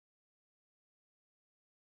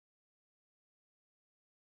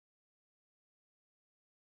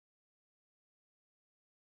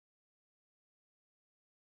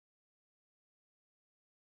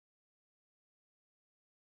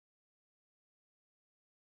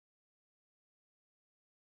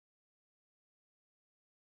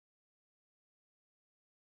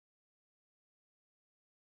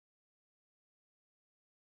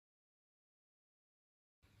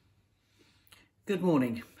Good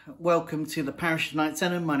morning. Welcome to the Parish of KNIGHTS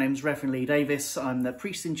ENHAM. My name is Reverend Lee Davies. I'm the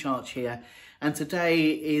priest in charge here, and today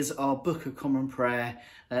is our Book of Common Prayer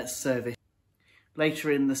service.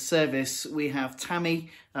 Later in the service we have Tammy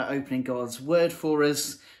opening God's Word for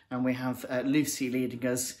us, and we have Lucy leading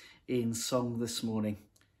us in song this morning.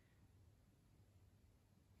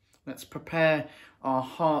 Let's prepare our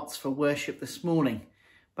hearts for worship this morning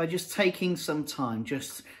by just taking some time,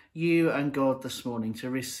 just you and God this morning, to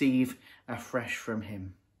receive afresh from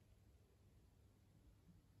him.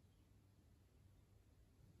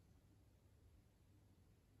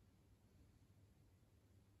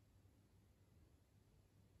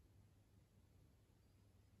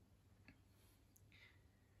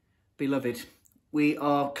 Beloved, we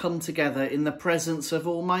are come together in the presence of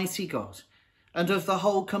Almighty God and of the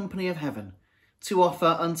whole company of heaven to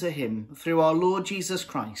offer unto him, through our Lord Jesus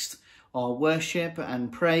Christ, our worship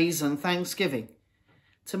and praise and thanksgiving,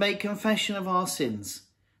 to make confession of our sins,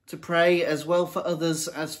 to pray as well for others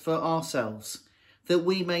as for ourselves, that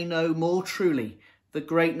we may know more truly the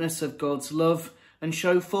greatness of God's love and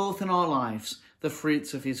show forth in our lives the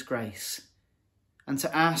fruits of his grace, and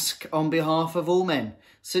to ask on behalf of all men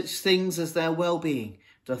such things as their well-being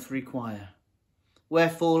doth require.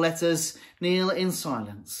 Wherefore let us kneel in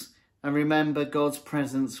silence and remember God's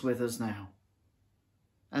presence with us now,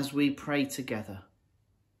 as we pray together.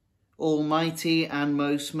 Almighty and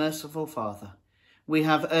most merciful Father, we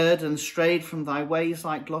have erred and strayed from thy ways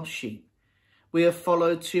like lost sheep. We have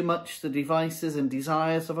followed too much the devices and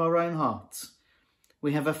desires of our own hearts.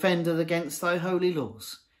 We have offended against thy holy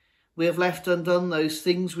laws. We have left undone those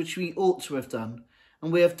things which we ought to have done,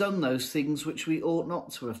 and we have done those things which we ought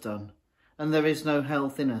not to have done, and there is no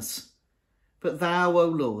health in us. But thou, O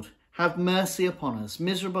Lord, have mercy upon us,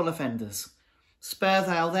 miserable offenders. Spare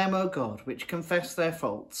thou them, O God, which confess their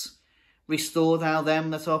faults. Restore thou them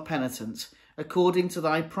that are penitent, according to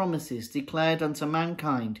thy promises declared unto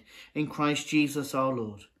mankind in Christ Jesus our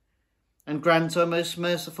Lord. And grant, O most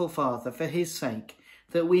merciful Father, for his sake,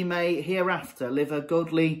 that we may hereafter live a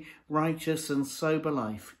godly, righteous and sober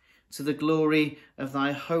life, to the glory of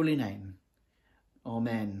thy holy name.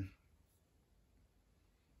 Amen.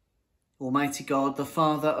 Almighty God, the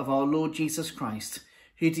Father of our Lord Jesus Christ,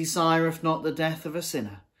 who desireth not the death of a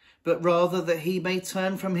sinner, but rather that he may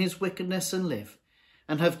turn from his wickedness and live,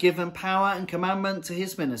 and have given power and commandment to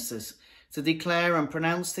his ministers to declare and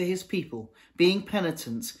pronounce to his people, being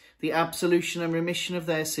penitent, the absolution and remission of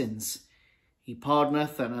their sins. He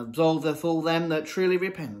pardoneth and absolveth all them that truly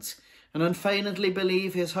repent, and unfeignedly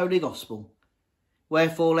believe his holy gospel.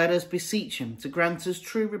 Wherefore let us beseech him to grant us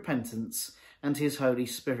true repentance and his Holy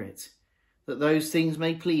Spirit, that those things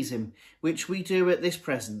may please him which we do at this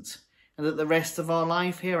present, and that the rest of our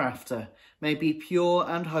life hereafter may be pure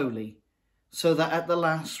and holy, so that at the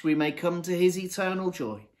last we may come to his eternal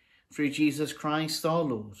joy, through Jesus Christ our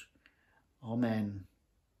Lord. Amen.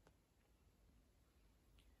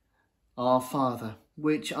 Our Father,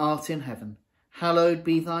 which art in heaven, hallowed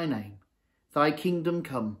be thy name. Thy kingdom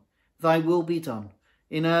come, thy will be done,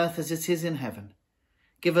 in earth as it is in heaven.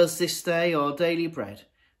 Give us this day our daily bread,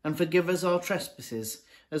 and forgive us our trespasses,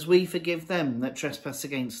 as we forgive them that trespass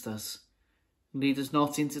against us. Lead us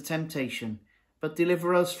not into temptation, but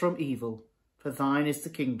deliver us from evil. For thine is the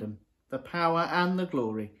kingdom, the power and the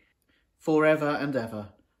glory, for ever and ever.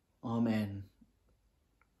 Amen.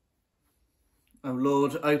 O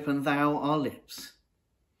Lord, open thou our lips,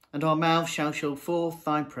 and our mouth shall show forth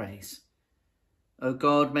thy praise. O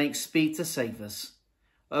God, make speed to save us.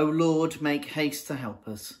 O Lord, make haste to help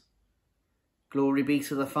us. Glory be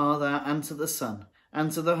to the Father, and to the Son,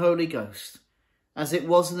 and to the Holy Ghost, as it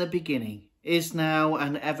was in the beginning, is now,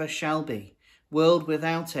 and ever shall be, world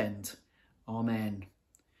without end. Amen.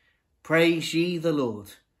 Praise ye the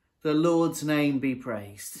Lord. The Lord's name be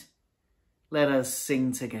praised. Let us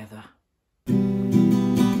sing together.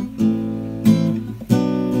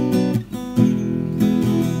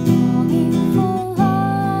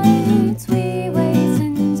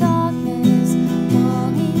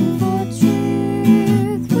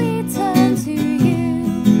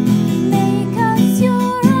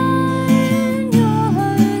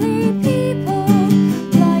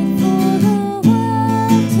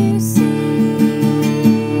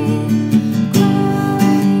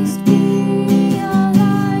 Christ be our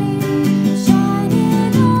light.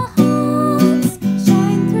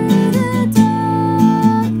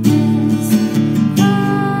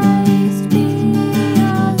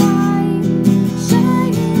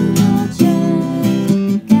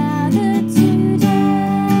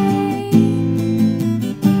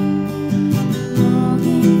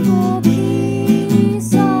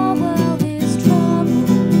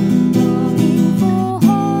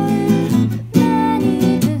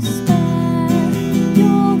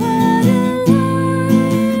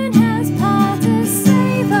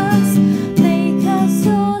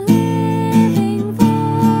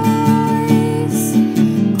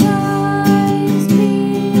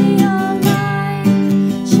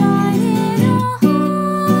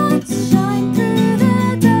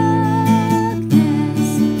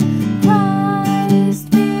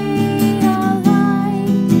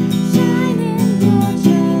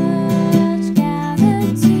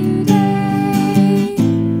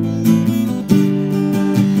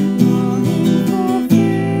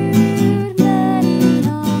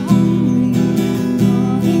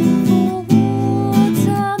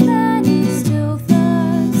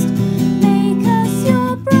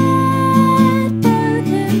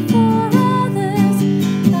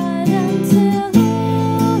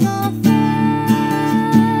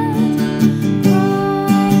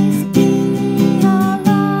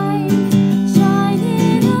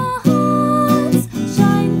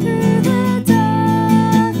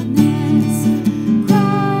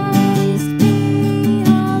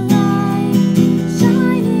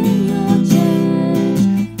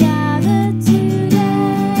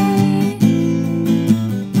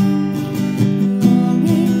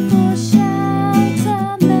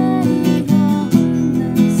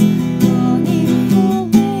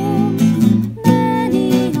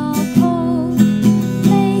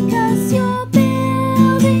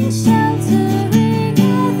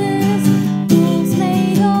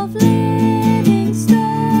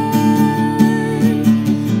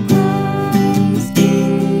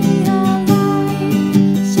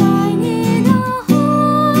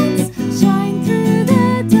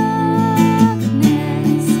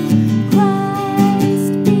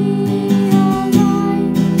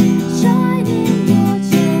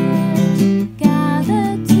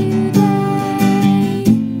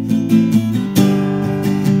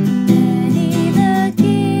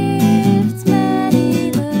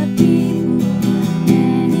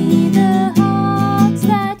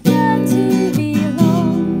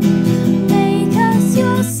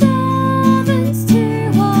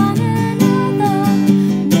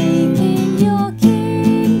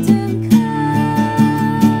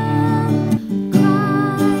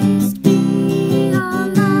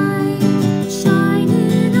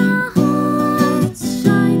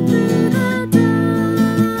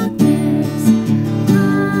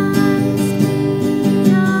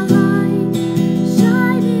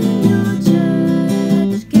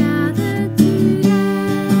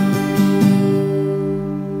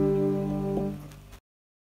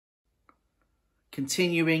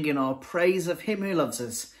 Continuing in our praise of him who loves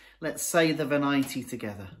us, let's say the Venite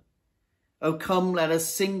together. O come, let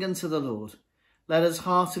us sing unto the Lord. Let us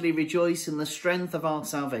heartily rejoice in the strength of our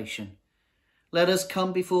salvation. Let us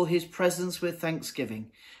come before his presence with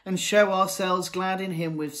thanksgiving, and show ourselves glad in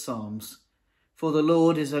him with psalms. For the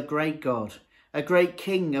Lord is a great God, a great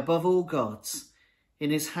King above all gods. In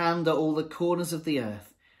his hand are all the corners of the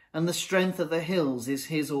earth, and the strength of the hills is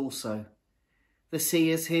his also. The sea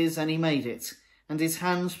is his, and he made it, and his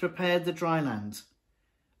hands prepared the dry land.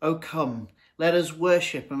 O come, let us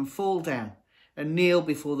worship and fall down, and kneel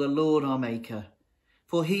before the Lord our Maker.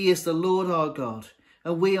 For he is the Lord our God,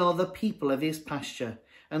 and we are the people of his pasture,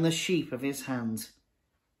 and the sheep of his hand.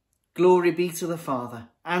 Glory be to the Father,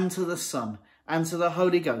 and to the Son, and to the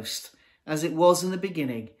Holy Ghost, as it was in the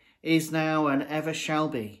beginning, is now, and ever shall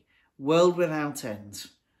be, world without end.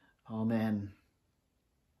 Amen.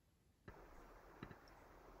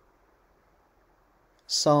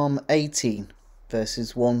 Psalm 18,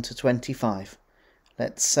 verses 1 to 25.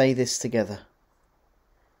 Let's say this together.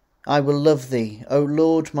 I will love thee, O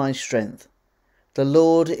Lord, my strength. The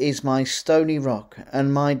Lord is my stony rock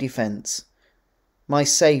and my defence, my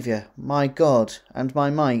Saviour, my God, and my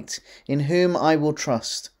might, in whom I will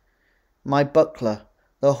trust, my buckler,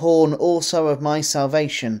 the horn also of my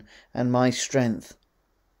salvation, and my strength.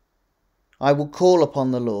 I will call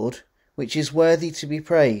upon the Lord, which is worthy to be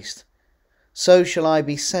praised. So shall I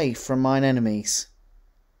be safe from mine enemies.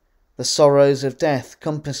 The sorrows of death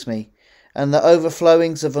compassed me, and the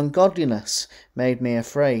overflowings of ungodliness made me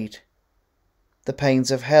afraid. The pains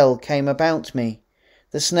of hell came about me,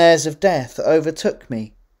 the snares of death overtook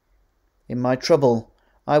me. In my trouble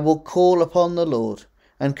I will call upon the Lord,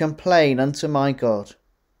 and complain unto my God.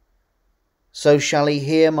 So shall he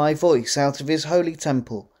hear my voice out of his holy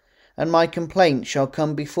temple, and my complaint shall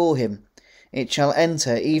come before him, it shall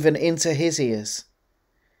enter even into his ears.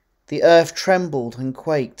 The earth trembled and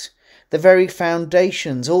quaked, the very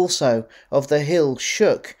foundations also of the hill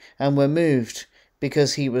shook and were moved,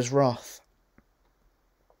 because he was wroth.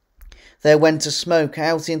 There went a smoke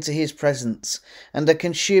out into his presence, and a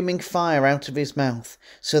consuming fire out of his mouth,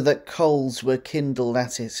 so that coals were kindled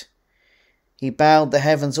at it. He bowed the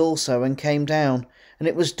heavens also, and came down, and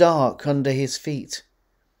it was dark under his feet.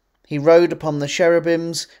 He rode upon the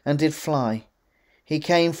cherubims, and did fly. He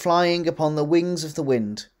came flying upon the wings of the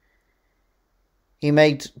wind. He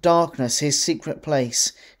made darkness his secret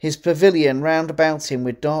place, his pavilion round about him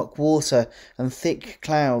with dark water and thick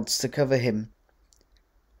clouds to cover him.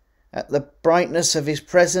 At the brightness of his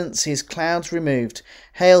presence his clouds removed,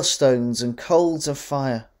 hailstones and coals of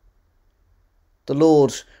fire. The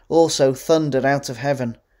Lord also thundered out of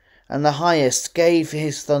heaven, and the highest gave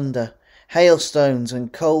his thunder, hailstones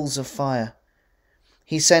and coals of fire.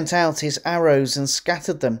 He sent out his arrows and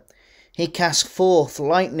scattered them. He cast forth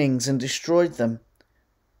lightnings and destroyed them.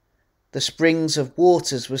 The springs of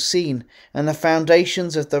waters were seen, and the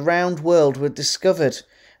foundations of the round world were discovered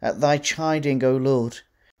at thy chiding, O Lord,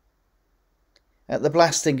 at the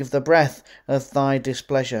blasting of the breath of thy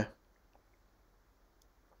displeasure.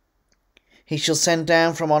 He shall send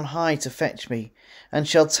down from on high to fetch me, and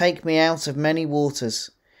shall take me out of many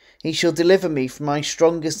waters. He shall deliver me from my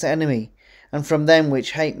strongest enemy, and from them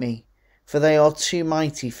which hate me, for they are too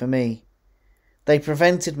mighty for me. They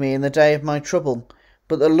prevented me in the day of my trouble,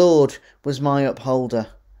 but the Lord was my upholder.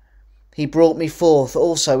 He brought me forth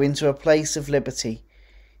also into a place of liberty.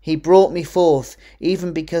 He brought me forth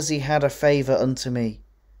even because he had a favour unto me.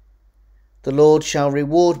 The Lord shall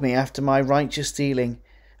reward me after my righteous dealing.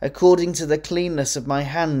 According to the cleanness of my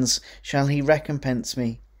hands shall he recompense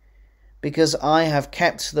me. Because I have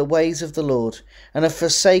kept the ways of the Lord, and have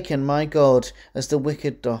forsaken my God as the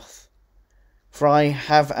wicked doth. For I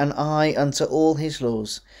have an eye unto all his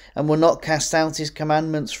laws, and will not cast out his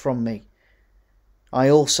commandments from me. I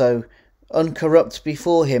also, uncorrupt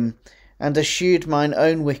before him, and eschewed mine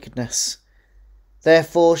own wickedness.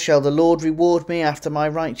 Therefore shall the Lord reward me after my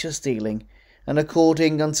righteous dealing, and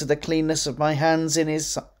according unto the cleanness of my hands in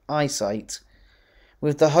his eyesight.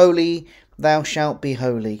 With the holy thou shalt be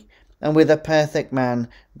holy, and with a perfect man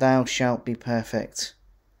thou shalt be perfect.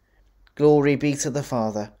 Glory be to the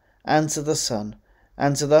Father, and to the Son,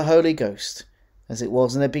 and to the Holy Ghost, as it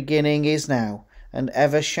was in the beginning, is now, and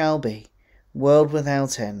ever shall be, world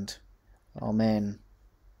without end. Amen.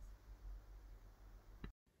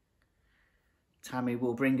 Tammy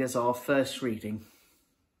will bring us our first reading.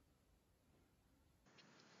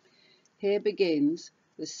 Here begins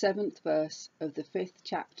the 7th verse of the 5th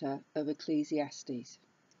chapter of Ecclesiastes.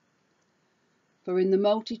 For in the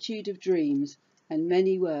multitude of dreams and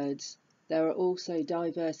many words there are also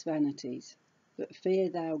diverse vanities, but fear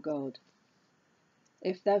thou God.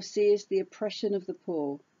 If thou seest the oppression of the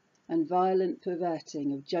poor, and violent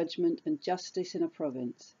perverting of judgment and justice in a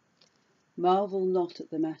province, marvel not at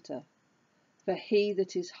the matter, for he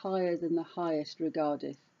that is higher than the highest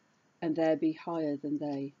regardeth, and there be higher than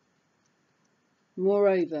they.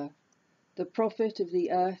 Moreover, the profit of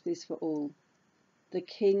the earth is for all. The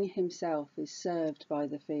king himself is served by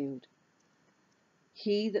the field.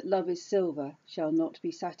 He that loveth silver shall not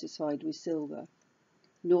be satisfied with silver,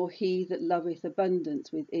 nor he that loveth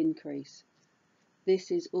abundance with increase.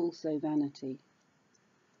 This is also vanity.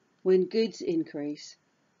 When goods increase,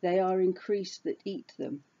 they are increased that eat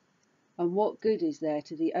them. And what good is there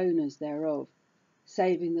to the owners thereof,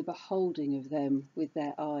 saving the beholding of them with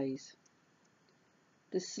their eyes?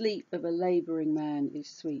 The sleep of a labouring man is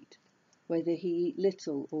sweet, whether he eat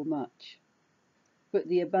little or much. But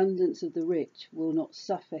the abundance of the rich will not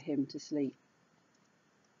suffer him to sleep.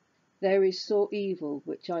 There is sore evil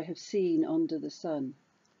which I have seen under the sun,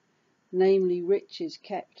 namely riches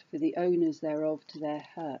kept for the owners thereof to their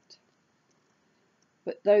hurt.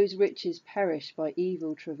 But those riches perish by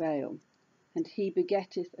evil travail, and he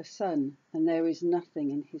begetteth a son, and there is nothing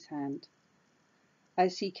in his hand.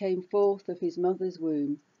 As he came forth of his mother's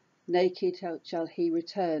womb, naked shall he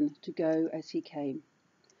return to go as he came,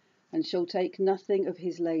 and shall take nothing of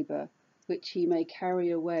his labour, which he may carry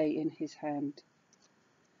away in his hand.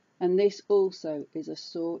 And this also is a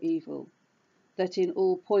sore evil, that in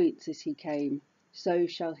all points as he came, so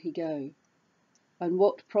shall he go. And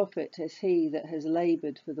what profit has he that has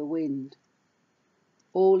laboured for the wind?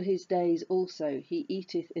 All his days also he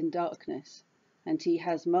eateth in darkness, and he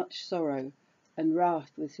has much sorrow, and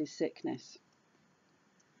wrath with his sickness.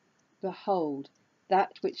 Behold,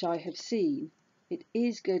 that which I have seen, it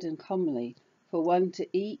is good and comely for one to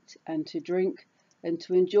eat and to drink, and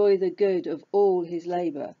to enjoy the good of all his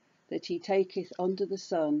labour, that he taketh under the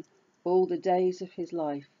sun all the days of his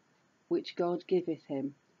life, which God giveth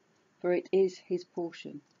him, for it is his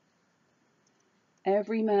portion.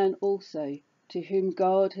 Every man also, to whom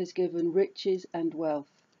God has given riches and wealth,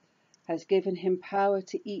 has given him power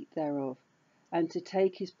to eat thereof, and to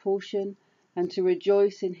take his portion, and to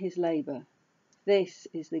rejoice in his labour. This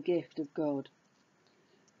is the gift of God.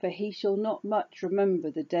 For he shall not much remember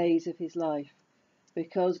the days of his life,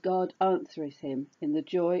 because God answereth him in the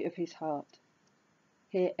joy of his heart.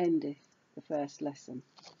 Here endeth the first lesson.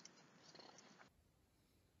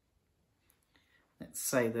 Let's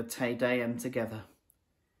say the Te Deum together.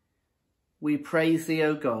 We praise thee,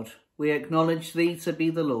 O God. We acknowledge thee to be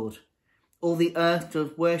the Lord. All the earth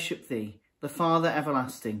doth worship thee, the Father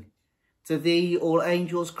everlasting. To thee all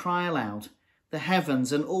angels cry aloud, the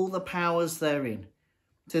heavens and all the powers therein.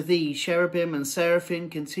 To thee cherubim and seraphim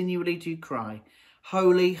continually do cry,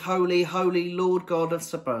 Holy, holy, holy, Lord God of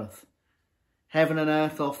Sabaoth. Heaven and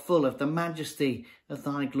earth are full of the majesty of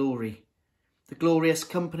thy glory. The glorious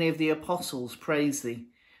company of the apostles praise thee.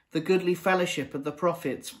 The goodly fellowship of the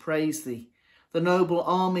prophets praise thee. The noble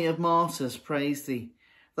army of martyrs praise thee.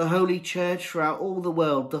 The holy church throughout all the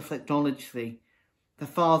world doth acknowledge thee, the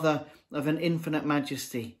Father of an infinite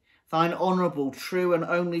majesty, thine honourable, true and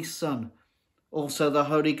only Son, also the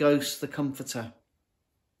Holy Ghost, the Comforter.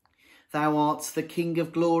 Thou art the King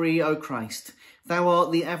of glory, O Christ. Thou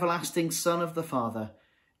art the everlasting Son of the Father.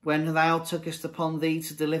 When thou tookest upon thee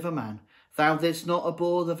to deliver man, thou didst not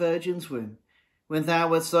abhor the Virgin's womb. When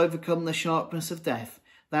thou hadst overcome the sharpness of death,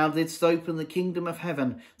 thou didst open the kingdom of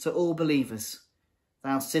heaven to all believers.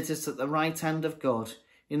 Thou sittest at the right hand of God,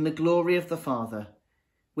 in the glory of the Father.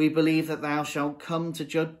 We believe that thou shalt come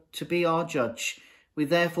to be our judge. We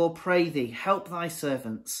therefore pray thee, help thy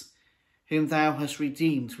servants, whom thou hast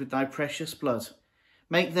redeemed with thy precious blood.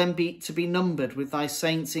 Make them to be numbered with thy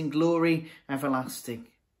saints in glory everlasting.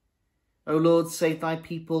 O Lord, save thy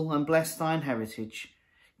people and bless thine heritage.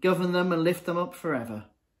 Govern them and lift them up forever.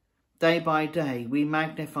 Day by day we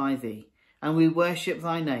magnify thee, and we worship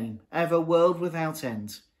thy name, ever world without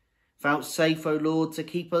end. Vouchsafe, O Lord, to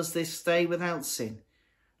keep us this day without sin.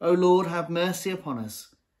 O Lord, have mercy upon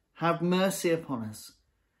us. Have mercy upon us.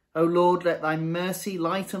 O Lord, let thy mercy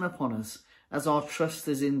lighten upon us, as our trust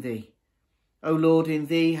is in thee. O Lord, in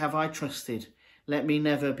thee have I trusted. Let me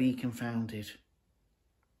never be confounded.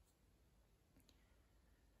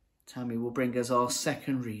 Tammy will bring us our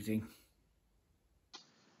second reading.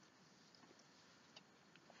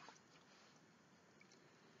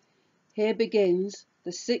 Here begins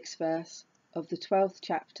the 6th verse of the 12th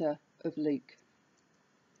chapter of Luke.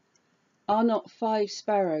 Are not 5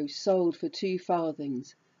 sparrows sold for 2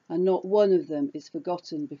 farthings, and not one of them is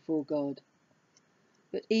forgotten before God?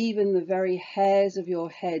 But even the very hairs of your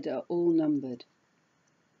head are all numbered.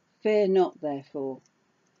 Fear not, therefore,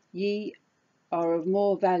 ye are of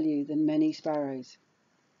more value than many sparrows.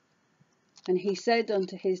 And he said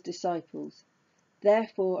unto his disciples,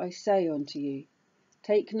 Therefore I say unto you,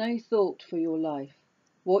 take no thought for your life,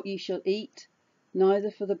 what ye shall eat,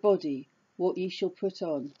 neither for the body, what ye shall put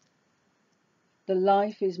on. The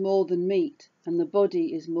life is more than meat, and the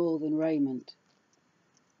body is more than raiment.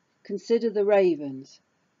 Consider the ravens,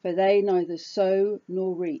 for they neither sow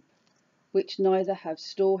nor reap, which neither have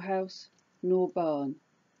storehouse nor barn,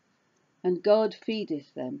 and God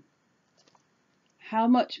feedeth them. How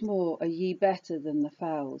much more are ye better than the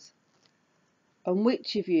fowls? And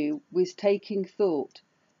which of you, with taking thought,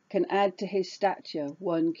 can add to his stature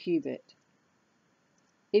 1 cubit?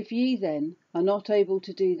 If ye then are not able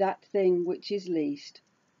to do that thing which is least,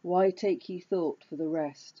 why take ye thought for the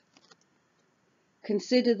rest?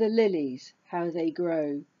 Consider the lilies, how they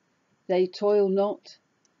grow. They toil not,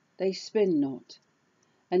 they spin not.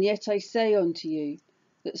 And yet I say unto you,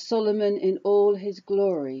 that Solomon in all his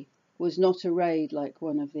glory was not arrayed like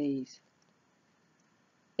one of these.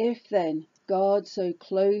 If then God so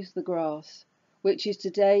clothe the grass, which is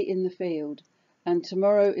today in the field, and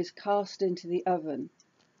tomorrow is cast into the oven,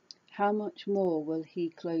 how much more will he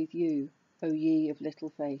clothe you, O ye of little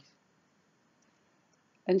faith?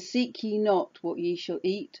 And seek ye not what ye shall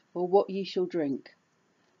eat, or what ye shall drink,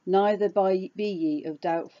 neither be ye of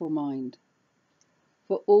doubtful mind.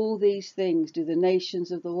 For all these things do the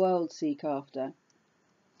nations of the world seek after,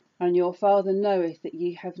 and your Father knoweth that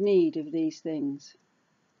ye have need of these things.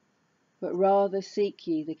 But rather seek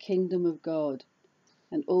ye the kingdom of God,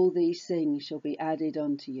 and all these things shall be added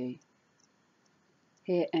unto you.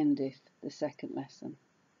 Here endeth the second lesson.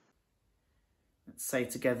 Let's say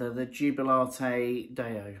together the Jubilate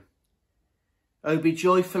Deo. O be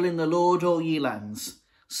joyful in the Lord, all ye lands.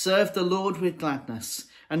 Serve the Lord with gladness,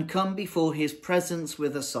 and come before his presence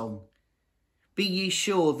with a song. Be ye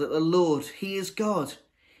sure that the Lord, he is God.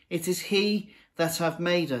 It is he that hath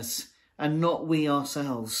made us, and not we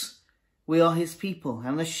ourselves. We are his people,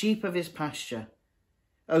 and the sheep of his pasture.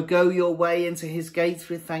 O go your way into his gates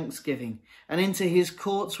with thanksgiving, and into his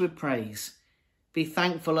courts with praise. Be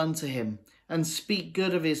thankful unto him, and speak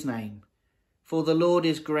good of his name. For the Lord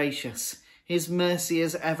is gracious, his mercy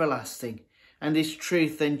is everlasting, and his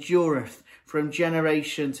truth endureth from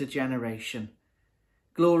generation to generation.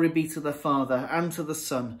 Glory be to the Father, and to the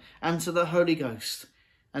Son, and to the Holy Ghost,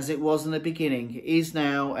 as it was in the beginning, is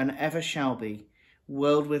now, and ever shall be,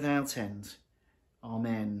 world without end.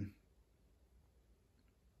 Amen.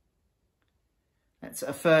 Let's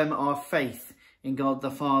affirm our faith in God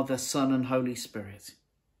the Father, Son, and Holy Spirit.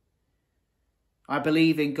 I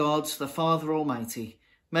believe in God, the Father Almighty,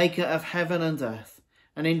 maker of heaven and earth,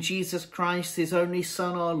 and in Jesus Christ, his only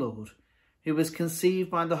Son, our Lord, who was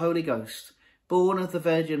conceived by the Holy Ghost, born of the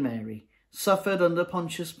Virgin Mary, suffered under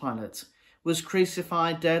Pontius Pilate, was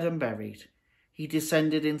crucified, dead, and buried. He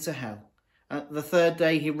descended into hell. At the third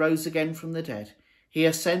day he rose again from the dead. He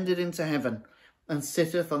ascended into heaven, and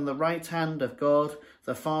sitteth on the right hand of God,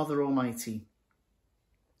 the Father Almighty.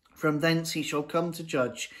 From thence he shall come to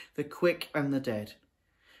judge the quick and the dead.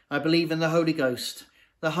 I believe in the Holy Ghost,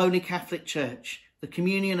 the Holy Catholic Church, the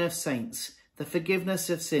communion of saints, the forgiveness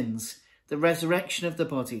of sins, the resurrection of the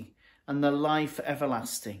body, and the life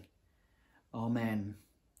everlasting. Amen.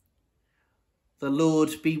 The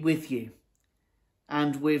Lord be with you,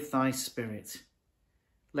 and with thy spirit.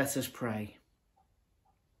 Let us pray.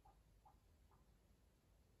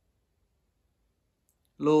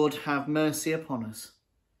 Lord, have mercy upon us.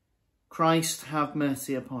 Christ, have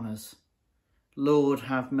mercy upon us. Lord,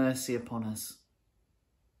 have mercy upon us.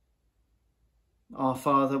 Our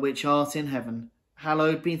Father, which art in heaven,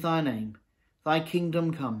 hallowed be thy name. Thy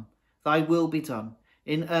kingdom come, thy will be done,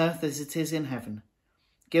 in earth as it is in heaven.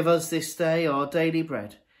 Give us this day our daily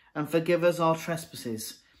bread, and forgive us our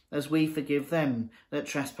trespasses, as we forgive them that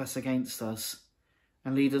trespass against us.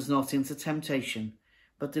 And lead us not into temptation,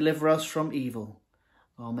 but deliver us from evil.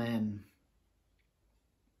 Amen.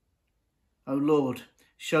 O Lord,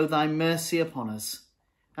 show thy mercy upon us,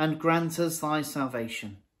 and grant us thy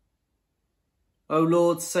salvation. O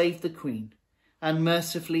Lord, save the Queen, and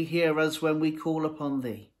mercifully hear us when we call upon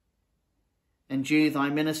thee. Endue thy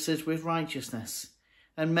ministers with righteousness,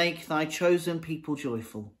 and make thy chosen people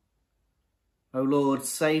joyful. O Lord,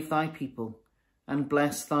 save thy people, and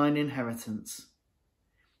bless thine inheritance.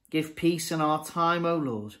 Give peace in our time, O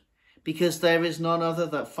Lord, because there is none other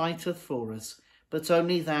that fighteth for us, but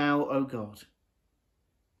only thou, O God.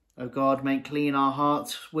 O God, make clean our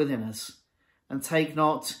hearts within us, and take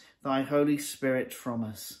not thy Holy Spirit from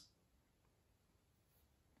us.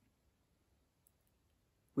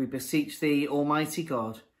 We beseech thee, Almighty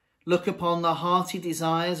God, Look upon the hearty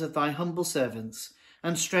desires of thy humble servants,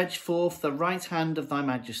 and stretch forth the right hand of thy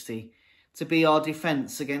majesty, to be our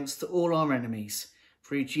defence against all our enemies,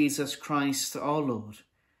 through Jesus Christ our Lord.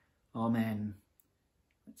 Amen.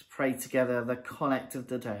 Let's pray together the collect of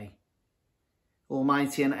the day.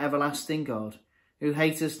 Almighty and everlasting God, who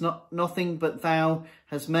hatest nothing but thou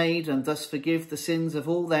hast made, and dost forgive the sins of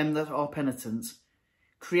all them that are penitent,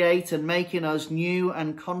 create and make in us new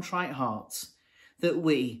and contrite hearts, that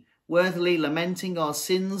we, worthily lamenting our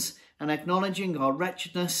sins and acknowledging our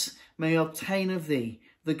wretchedness, may obtain of thee,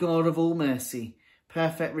 the God of all mercy,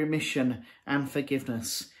 perfect remission and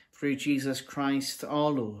forgiveness, through Jesus Christ our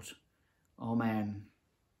Lord. Amen.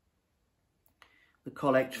 The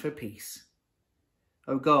Collect for Peace.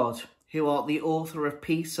 O God, who art the author of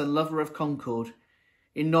peace and lover of concord,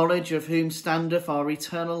 in knowledge of whom standeth our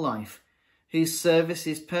eternal life, whose service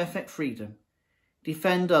is perfect freedom,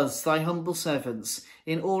 defend us, thy humble servants,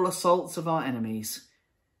 in all assaults of our enemies,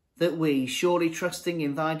 that we, surely trusting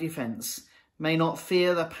in thy defence, may not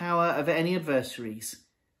fear the power of any adversaries,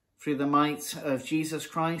 through the might of Jesus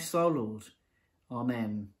Christ our Lord.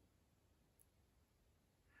 Amen.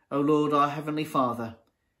 O Lord, our heavenly Father,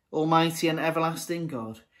 almighty and everlasting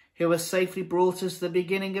God, who hast safely brought us to the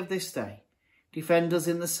beginning of this day, defend us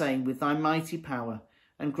in the same with thy mighty power,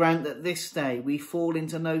 and grant that this day we fall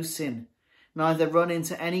into no sin, neither run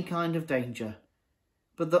into any kind of danger,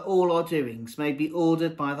 but that all our doings may be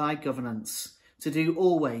ordered by thy governance, to do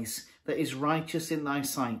always that is righteous in thy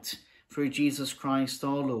sight, through Jesus Christ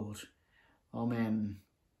our Lord. Amen.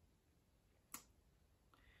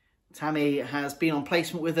 Tammy has been on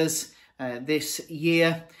placement with us this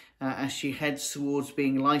year as she heads towards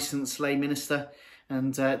being licensed lay minister.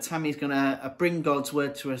 And Tammy's going to bring God's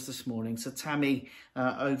word to us this morning. So Tammy,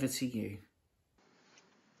 over to you.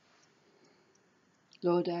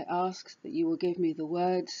 Lord, I ask that you will give me the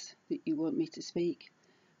words that you want me to speak.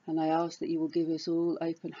 And I ask that you will give us all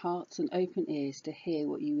open hearts and open ears to hear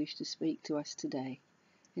what you wish to speak to us today.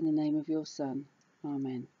 In the name of your Son.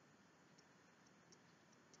 Amen.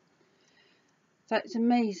 So it's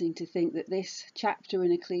amazing to think that this chapter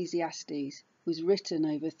in Ecclesiastes was written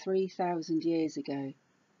over 3,000 years ago,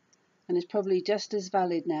 and is probably just as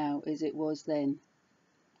valid now as it was then.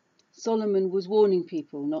 Solomon was warning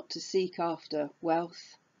people not to seek after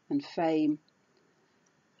wealth and fame,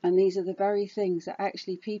 and these are the very things that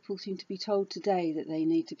actually people seem to be told today that they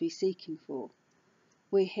need to be seeking for.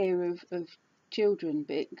 We hear of children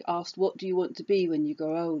being asked, what do you want to be when you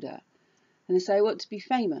grow older? And they say, I want to be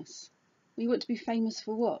famous. Well, you want to be famous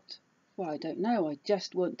for what? Well, I don't know, I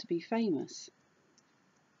just want to be famous.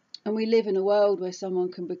 And we live in a world where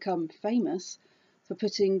someone can become famous for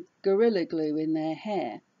putting Gorilla Glue in their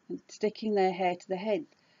hair and sticking their hair to the head.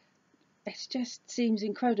 It just seems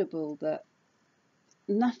incredible that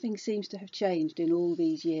nothing seems to have changed in all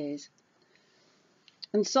these years.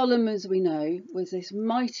 And Solomon, as we know, was this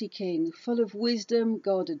mighty king full of wisdom.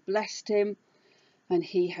 God had blessed him, and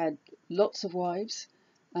he had lots of wives,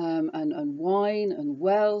 and wine and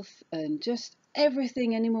wealth and just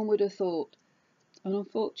everything anyone would have thought. And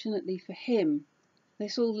unfortunately for him,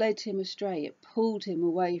 this all led him astray. It pulled him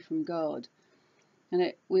away from God.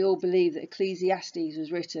 And we all believe that Ecclesiastes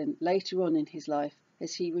was written later on in his life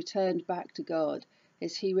as he returned back to God,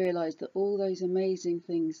 as he realised that all those amazing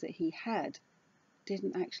things that he had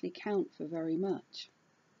didn't actually count for very much.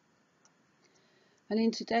 And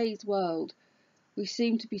in today's world, we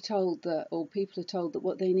seem to be told that, or people are told that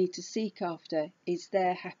what they need to seek after is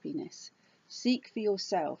their happiness. Seek for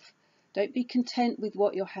yourself. Don't be content with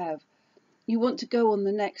what you have. You want to go on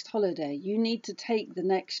the next holiday. You need to take the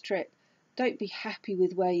next trip. Don't be happy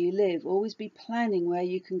with where you live. Always be planning where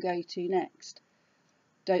you can go to next.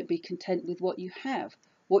 Don't be content with what you have.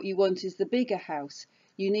 What you want is the bigger house.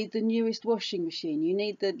 You need the newest washing machine. You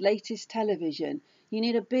need the latest television. You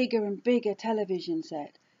need a bigger and bigger television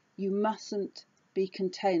set. You mustn't be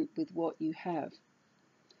content with what you have.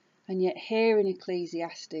 And yet here in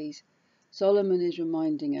Ecclesiastes, Solomon is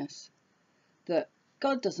reminding us that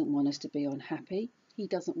God doesn't want us to be unhappy. He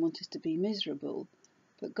doesn't want us to be miserable.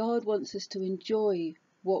 But God wants us to enjoy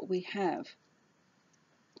what we have,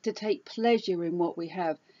 to take pleasure in what we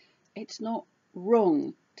have. It's not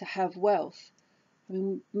wrong to have wealth. I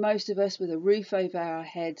mean, most of us with a roof over our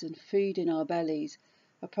heads and food in our bellies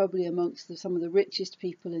are probably amongst some of the richest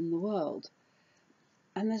people in the world.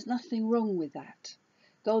 And there's nothing wrong with that.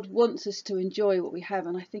 God wants us to enjoy what we have,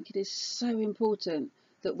 and I think it is so important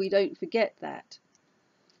that we don't forget that.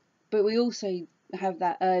 But we also have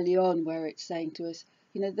that early on where it's saying to us,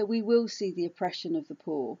 that we will see the oppression of the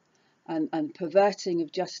poor and perverting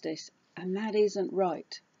of justice, and that isn't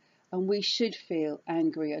right. and we should feel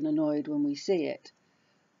angry and annoyed when we see it,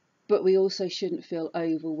 but we also shouldn't feel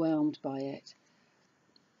overwhelmed by it.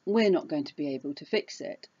 We're not going to be able to fix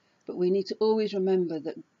it, but we need to always remember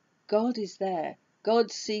that God is there,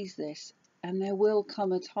 God sees this, and there will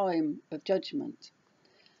come a time of judgment,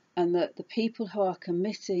 and that the people who are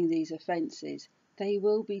committing these offences, they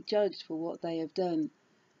will be judged for what they have done.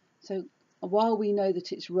 So while we know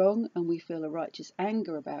that it's wrong and we feel a righteous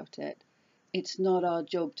anger about it, it's not our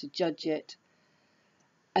job to judge it.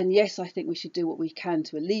 And yes, I think we should do what we can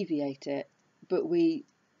to alleviate it, but we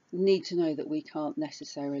need to know that we can't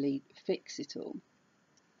necessarily fix it all.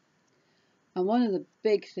 And one of the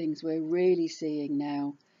big things we're really seeing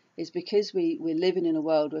now is because we're living in a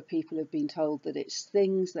world where people have been told that it's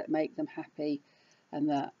things that make them happy, and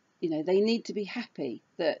that, you know, they need to be happy,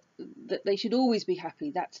 that they should always be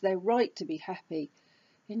happy, that's their right to be happy.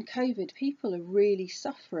 In COVID, people are really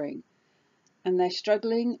suffering, and they're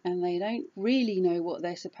struggling, and they don't really know what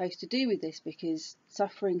they're supposed to do with this, because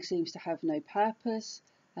suffering seems to have no purpose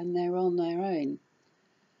and they're on their own.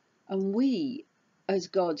 And we, as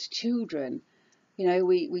God's children, you know,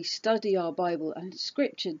 we study our Bible, and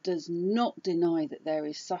Scripture does not deny that there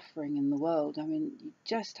is suffering in the world. I mean, you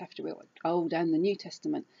just have to read Old and the New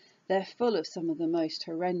Testament. They're full of some of the most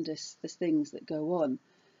horrendous things that go on.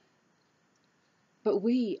 But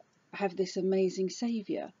we have this amazing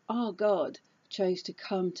Saviour. Our God chose to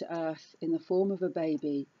come to earth in the form of a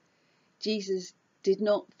baby. Jesus did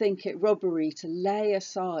not think it robbery to lay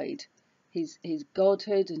aside his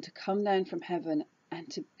godhood and to come down from heaven and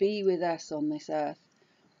to be with us on this earth.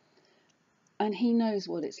 And he knows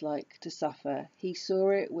what it's like to suffer. He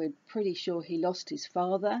saw it. We're pretty sure he lost his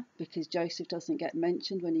father, because Joseph doesn't get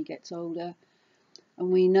mentioned when he gets older. And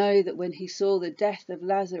we know that when he saw the death of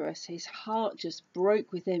Lazarus, his heart just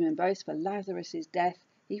broke within him, both for Lazarus's death,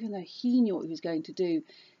 even though he knew what he was going to do.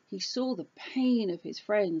 He saw the pain of his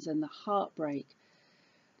friends and the heartbreak.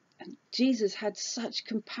 And Jesus had such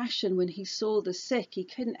compassion when he saw the sick. He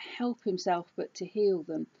couldn't help himself but to heal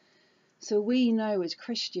them. So we know as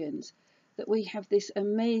Christians that we have this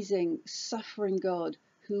amazing suffering God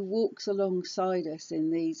who walks alongside us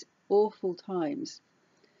in these awful times.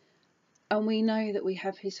 And we know that we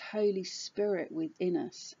have his Holy Spirit within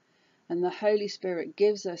us. And the Holy Spirit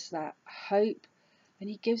gives us that hope,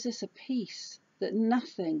 and he gives us a peace that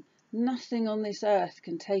nothing on this earth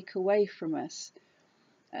can take away from us.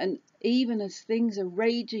 And even as things are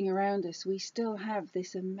raging around us, we still have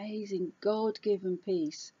this amazing God-given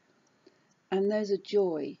peace. And there's a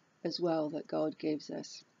joy as well that God gives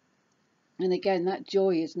us. And again, that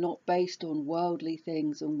joy is not based on worldly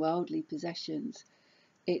things and worldly possessions.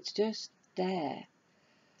 It's just there.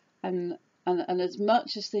 And as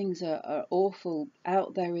much as things are awful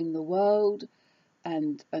out there in the world,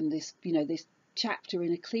 and this, you know, this chapter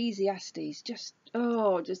in Ecclesiastes just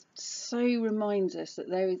so reminds us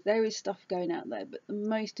that there is stuff going out there, but the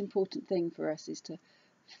most important thing for us is to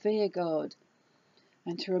fear God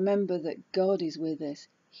and to remember that God is with us.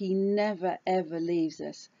 He never ever leaves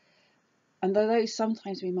us. And although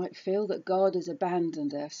sometimes we might feel that God has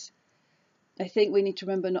abandoned us, I think we need to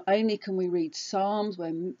remember not only can we read Psalms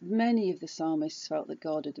where many of the psalmists felt that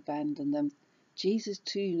God had abandoned them, Jesus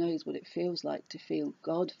too knows what it feels like to feel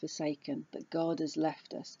God forsaken, that God has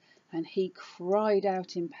left us. And he cried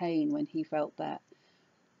out in pain when he felt that.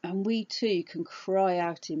 And we too can cry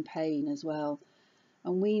out in pain as well.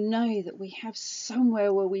 And we know that we have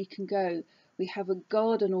somewhere where we can go. We have a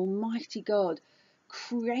God, an almighty God,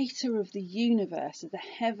 creator of the universe, of the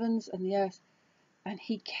heavens and the earth. And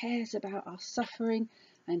he cares about our suffering,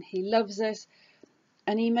 and he loves us.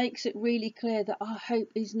 And he makes it really clear that our hope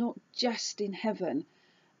is not just in heaven.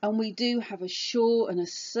 And we do have a sure and a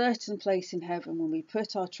certain place in heaven when we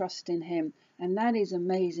put our trust in him. And that is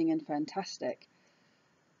amazing and fantastic.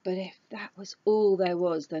 But if that was all there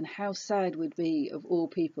was, then how sad would be of all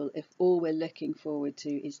people if all we're looking forward to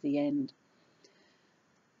is the end.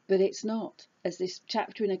 But it's not. As this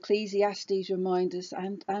chapter in Ecclesiastes reminds us,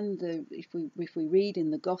 and if we read in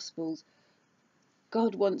the Gospels,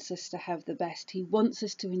 God wants us to have the best. He wants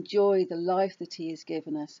us to enjoy the life that he has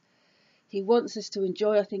given us. He wants us to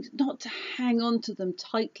enjoy our things, not to hang on to them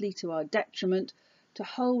tightly to our detriment, to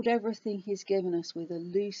hold everything he's given us with a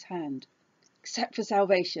loose hand. Except for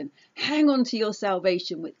salvation. Hang on to your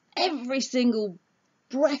salvation with every single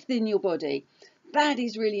breath in your body. That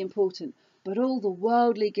is really important. But all the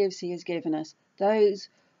worldly gifts he has given us, those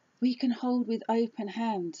we can hold with open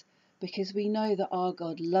hands, because we know that our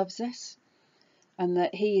God loves us and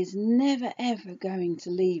that he is never ever going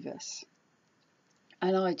to leave us.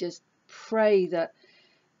 And I just pray that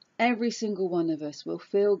every single one of us will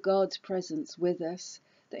feel God's presence with us,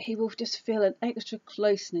 that he will just feel an extra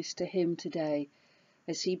closeness to him today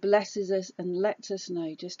as he blesses us and lets us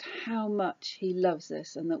know just how much he loves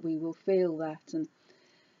us, and that we will feel that. And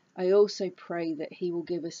I also pray that he will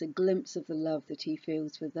give us a glimpse of the love that he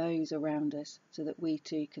feels for those around us, so that we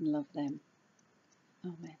too can love them.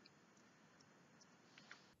 Amen.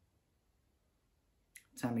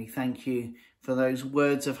 Tammy, thank you for those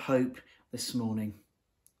words of hope this morning.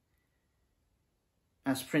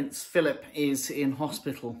 As Prince Philip is in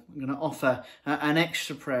hospital, I'm going to offer an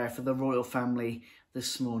extra prayer for the royal family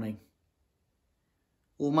this morning.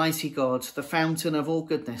 Almighty God, the fountain of all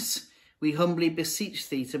goodness, we humbly beseech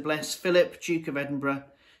thee to bless Philip, Duke of Edinburgh,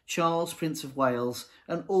 Charles, Prince of Wales,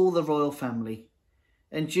 and all the royal family.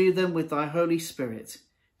 Endue them with thy Holy Spirit,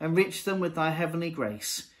 enrich them with thy heavenly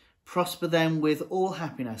grace, prosper them with all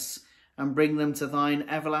happiness, and bring them to thine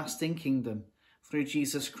everlasting kingdom, through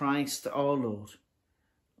Jesus Christ our Lord.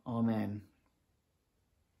 Amen.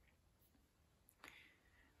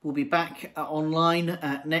 We'll be back online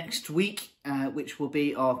next week, which will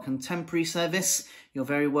be our contemporary service. You're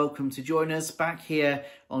very welcome to join us back here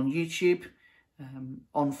on YouTube,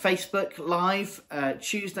 on Facebook Live,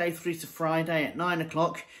 Tuesday through to Friday at 9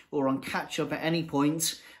 o'clock, or on Catch Up at any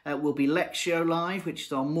point. Will be Lectio Live, which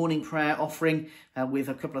is our morning prayer offering, with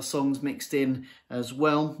a couple of songs mixed in as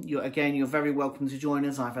well. You're very welcome to join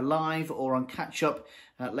us either live or on Catch Up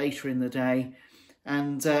later in the day.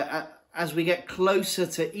 And as we get closer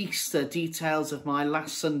to Easter, details of my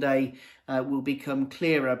last Sunday will become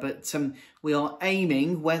clearer, but we are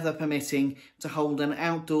aiming, weather permitting, to hold an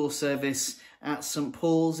outdoor service at St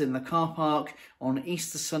Paul's in the car park on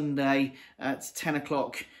Easter Sunday at 10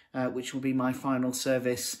 o'clock, which will be my final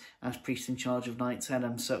service as priest in charge of Knights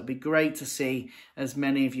Enham. So it'll be great to see as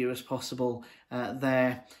many of you as possible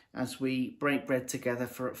there as we break bread together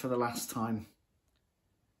for the last time.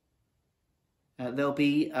 There'll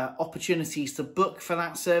be opportunities to book for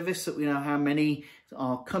that service, so that we know how many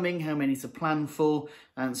are coming, how many to plan for,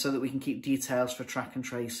 and so that we can keep details for track and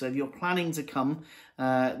trace. So if you're planning to come,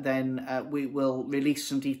 then we will release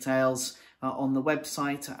some details on the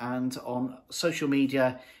website and on social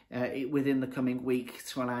media within the coming week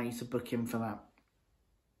to allow you to book in for that.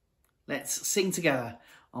 Let's sing together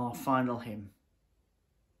our final hymn.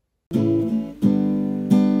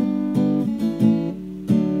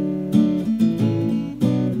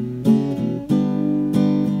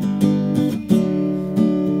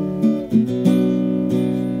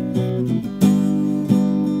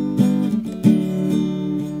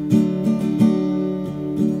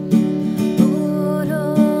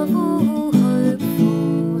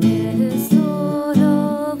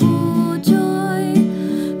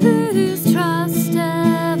 Trust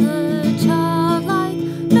ever child.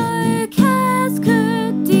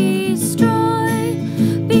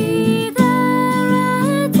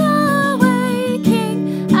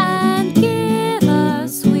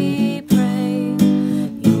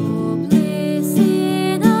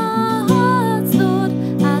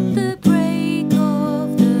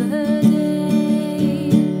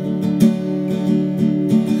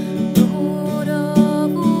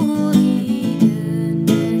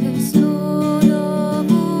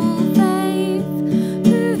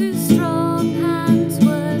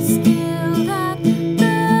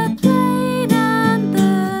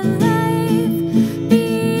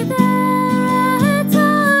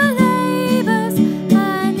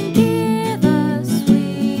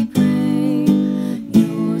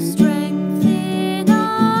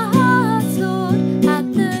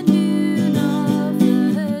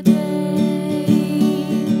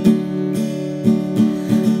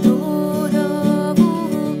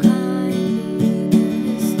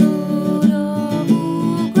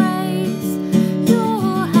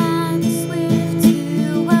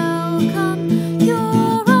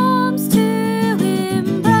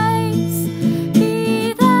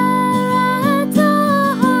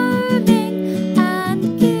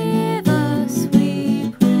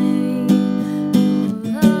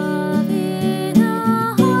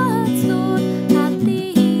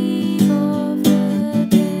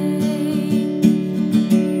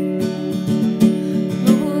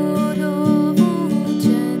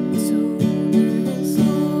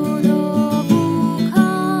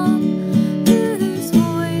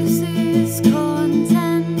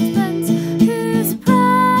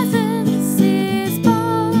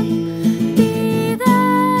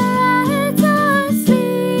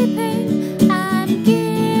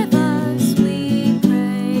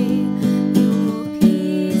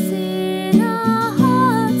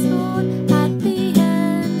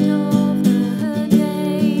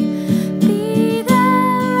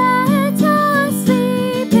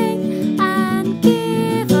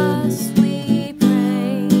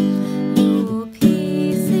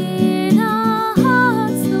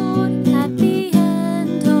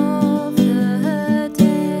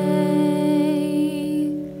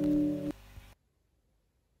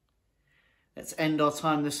 Let's end our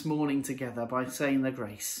time this morning together by saying the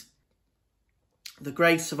grace. The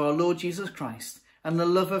grace of our Lord Jesus Christ, and the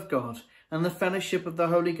love of God, and the fellowship of the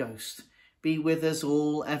Holy Ghost be with us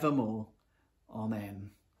all evermore.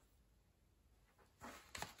 Amen.